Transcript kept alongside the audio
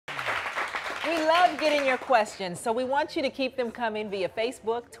We love getting your questions, so we want you to keep them coming via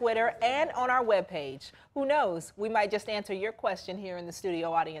Facebook, Twitter, and on our webpage. Who knows, we might just answer your question here in the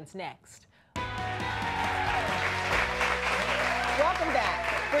studio audience next. Welcome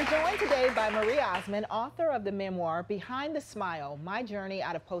back. We're joined today by Marie Osmond, author of the memoir Behind the Smile, My Journey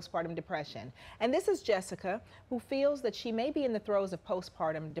Out of Postpartum Depression. And this is Jessica, who feels that she may be in the throes of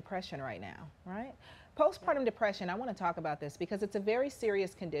postpartum depression right now, right? Postpartum depression, I want to talk about this because it's a very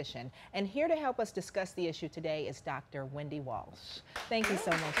serious condition. And here to help us discuss the issue today is Dr. Wendy Walsh. Thank you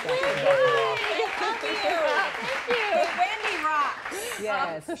so much, Dr. Wendy Walsh. Thank you. Wendy rocks.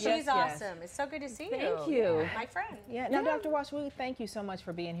 Yes, She's awesome. It's so good to see you. Thank you. My friend. Yeah. Now, Dr. Walsh, we thank you so much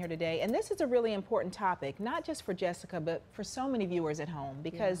for being here today. And this is a really important topic, not just for Jessica, but for so many viewers at home.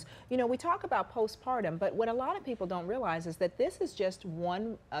 Because, you know, we talk about postpartum, but what a lot of people don't realize is that this is just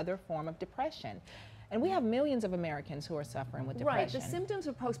one other form of depression. And we have millions of Americans who are suffering with depression. Right. The symptoms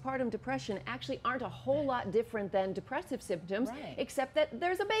of postpartum depression actually aren't a whole lot different than depressive symptoms, except that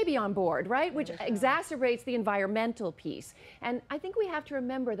there's a baby on board, right? Which exacerbates the environmental piece. And I think we have to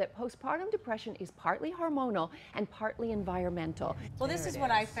remember that postpartum depression is partly hormonal and partly environmental. Well, this is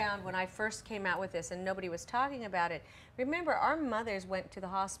what I found when I first came out with this and nobody was talking about it. Remember, our mothers went to the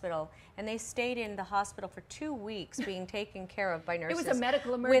hospital and they stayed in the hospital for 2 weeks being taken care of by nurses. It was a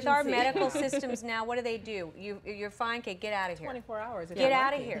medical emergency. With our medical systems now, what do? You're fine, okay, get out of here. 24 hours. Get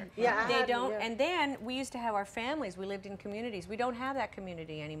out of here. Yeah, they don't. And then we used to have our families. We lived in communities. We don't have that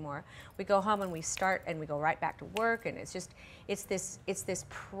community anymore. We go home and we start and we go right back to work, and it's just it's this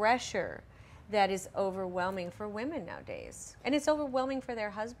pressure that is overwhelming for women nowadays, and it's overwhelming for their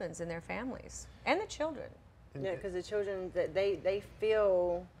husbands and their families and the children. Yeah, because the children, they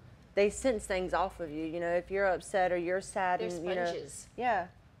feel, they sense things off of you. You know, if you're upset or you're sad, They're and you know, sponges. yeah,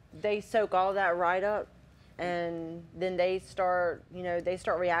 they soak all that right up, and then they start, you know, they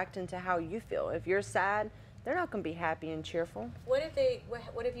start reacting to how you feel. If you're sad, they're not going to be happy and cheerful. What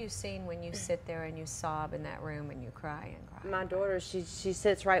have you seen when you sit there and you sob in that room and you cry and cry? My daughter, she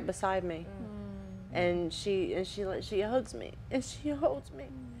sits right beside me, and she hugs me and she holds me,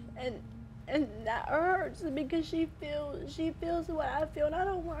 and that hurts because she feels what I feel, and I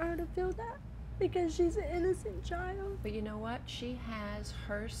don't want her to feel that because she's an innocent child. But you know what? She has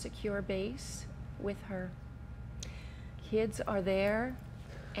her secure base with her. Kids are there,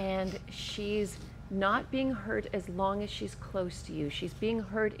 and she's not being hurt as long as she's close to you. She's being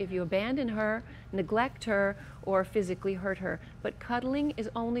hurt if you abandon her, neglect her, or physically hurt her. But cuddling is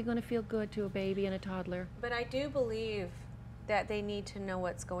only going to feel good to a baby and a toddler. But I do believe that they need to know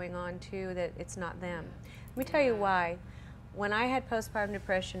what's going on too, that it's not them. Let me tell you why. When I had postpartum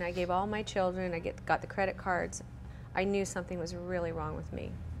depression, I gave all my children, I got the credit cards. I knew something was really wrong with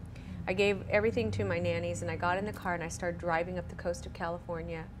me. I gave everything to my nannies, and I got in the car and I started driving up the coast of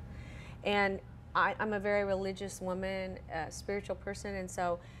California. And I'm a very religious woman, a spiritual person, and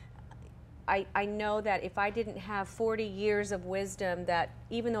so I know that if I didn't have 40 years of wisdom, that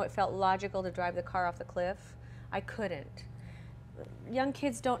even though it felt logical to drive the car off the cliff, I couldn't. Young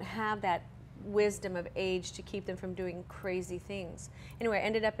kids don't have that wisdom of age to keep them from doing crazy things. Anyway, I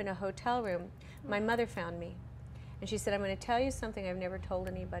ended up in a hotel room. My mother found me, and she said, I'm going to tell you something I've never told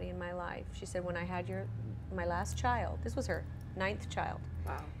anybody in my life. She said, when I had my last child, this was her 9th child.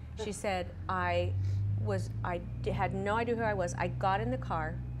 Wow. She said, I had no idea who I was. I got in the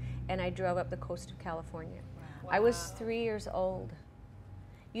car and I drove up the coast of California. Wow. I was 3 years old.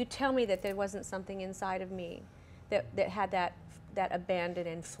 You tell me that there wasn't something inside of me that had that abandon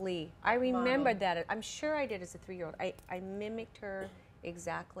and flee. I remembered that. I'm sure I did as a 3-year-old. I mimicked her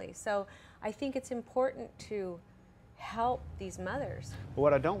exactly. So I think it's important to help these mothers. But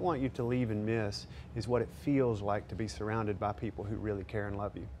what I don't want you to leave and miss is what it feels like to be surrounded by people who really care and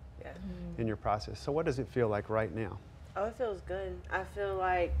love you in your process. So what does it feel like right now? Oh, it feels good. I feel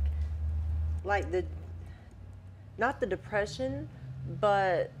like not the depression,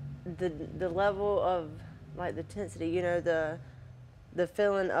 but the level of like the intensity, you know, the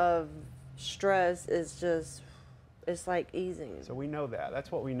feeling of stress is just, it's like easing. So we know that.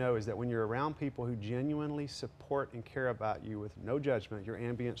 That's what we know, is that when you're around people who genuinely support and care about you with no judgment, your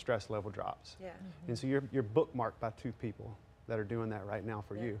ambient stress level drops. Yeah. And so you're bookmarked by 2 people that are doing that right now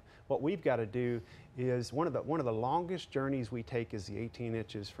for you. What we've got to do is, one of the longest journeys we take is the 18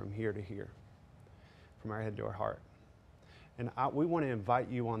 inches from here to here, from our head to our heart. And we want to invite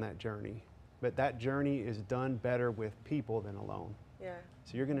you on that journey, but that journey is done better with people than alone. Yeah.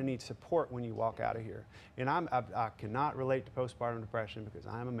 So you're going to need support when you walk out of here. And I cannot relate to postpartum depression because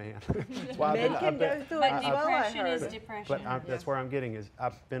I'm a man. That's why Men can go through it But as well, I depression heard. is depression. But that's where I'm getting is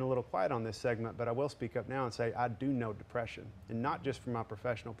I've been a little quiet on this segment, but I will speak up now and say I do know depression, and not just from my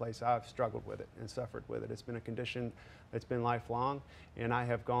professional place. I've struggled with it and suffered with it. It's been a condition that's been lifelong, and I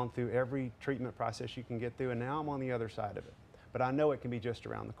have gone through every treatment process you can get through, and now I'm on the other side of it. But I know it can be just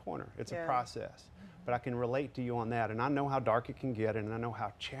around the corner. It's a process. But I can relate to you on that, and I know how dark it can get, and I know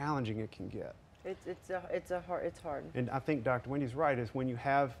how challenging it can get. It's hard. And I think Dr. Wendy's right, is when you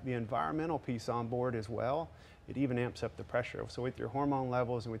have the environmental piece on board as well, it even amps up the pressure. So with your hormone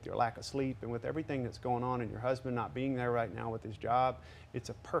levels and with your lack of sleep and with everything that's going on and your husband not being there right now with his job, it's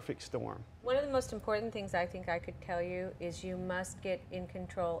a perfect storm. One of the most important things I think I could tell you is you must get in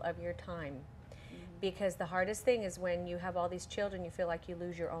control of your time. Because the hardest thing is when you have all these children, you feel like you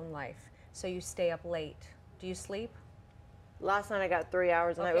lose your own life. So you stay up late. Do you sleep? Last night I got 3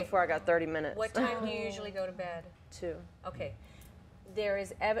 hours. The night before I got 30 minutes. What time do you usually go to bed? 2. Okay. There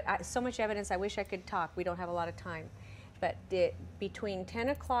is so much evidence. I wish I could talk. We don't have a lot of time. But between 10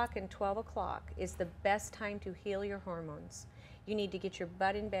 o'clock and 12 o'clock is the best time to heal your hormones. You need to get your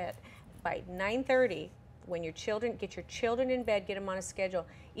butt in bed by 9:30. When get your children in bed, get them on a schedule.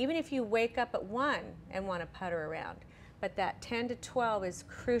 Even if you wake up at 1 and want to putter around. But that 10 to 12 is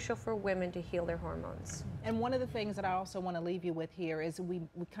crucial for women to heal their hormones. And one of the things that I also want to leave you with here is we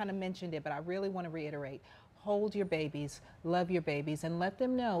kind of mentioned it, but I really want to reiterate. Hold your babies, love your babies, and let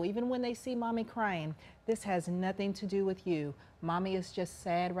them know, even when they see mommy crying, this has nothing to do with you. Mommy is just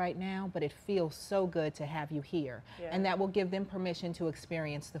sad right now, but it feels so good to have you here. And that will give them permission to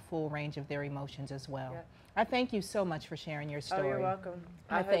experience the full range of their emotions as well. I thank you so much for sharing your story. Oh, you're welcome.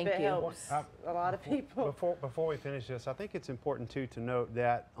 I hope thank it you. helps a lot of people. Before we finish this, I think it's important too to note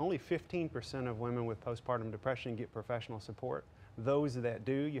that only 15% of women with postpartum depression get professional support. Those that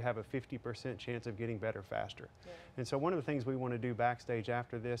do, you have a 50% chance of getting better faster. And so one of the things we want to do backstage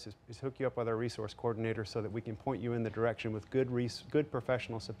after this is hook you up with our resource coordinator so that we can point you in the direction with good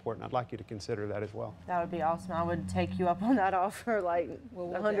professional support, and I'd like you to consider that as well. That would be awesome. I would take you up on that offer, like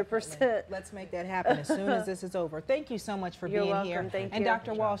 100%. Let's make that happen as soon as this is over. Thank you so much for You're being welcome. here. Thank and you.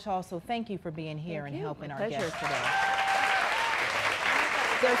 Dr. Walsh, also, thank you for being here and helping our guests today.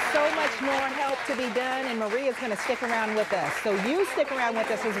 There's so much more help to be done, and Maria's going to stick around with us. So you stick around with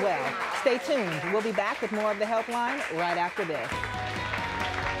us as well. Stay tuned. We'll be back with more of the Helpline right after this.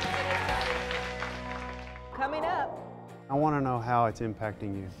 Coming up. I want to know how it's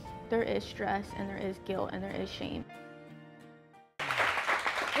impacting you. There is stress, and there is guilt, and there is shame.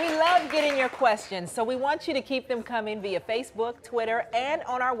 We love getting your questions, so we want you to keep them coming via Facebook, Twitter, and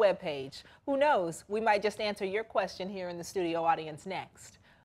on our webpage. Who knows, we might just answer your question here in the studio audience next.